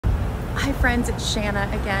Hi friends, it's Shanna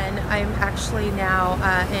again. I'm actually now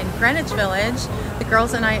in Greenwich Village. The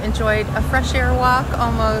girls and I enjoyed a fresh air walk,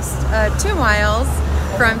 almost 2 miles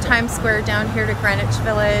from Times Square down here to Greenwich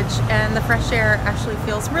Village, and the fresh air actually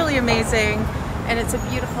feels really amazing, and it's a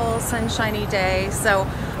beautiful sunshiny day. So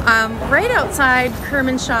right outside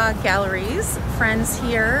Kermanshah Gallery's, friends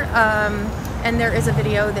here, and there is a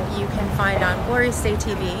video that you can find on Glorious Day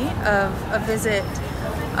TV of a visit,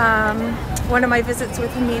 one of my visits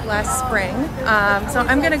with me last spring. So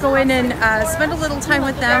I'm going to go in and spend a little time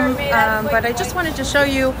with them, but I just wanted to show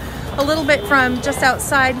you a little bit from just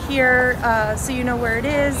outside here, so you know where it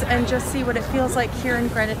is and just see what it feels like here in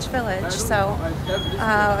Greenwich Village. So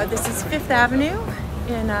this is 5th Avenue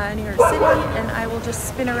in New York City, and I will just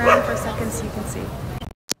spin around for a second so you can see.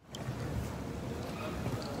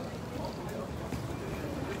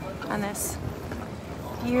 On this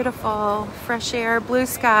beautiful fresh air, blue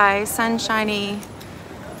sky, sunshiny,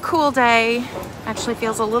 cool day. Actually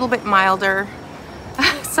feels a little bit milder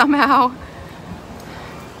somehow.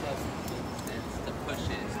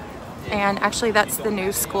 And actually that's the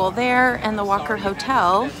new school there, and the Walker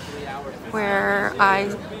Hotel where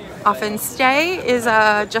I often stay is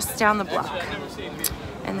just down the block.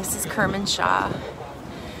 And this is Kermanshah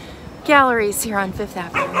Galleries here on 5th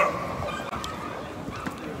Avenue.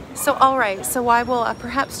 So alright, so I will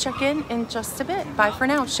perhaps check in just a bit. Bye for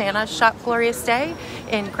now. Shanna, shop Glorious Day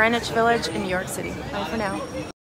in Greenwich Village in New York City. Bye for now.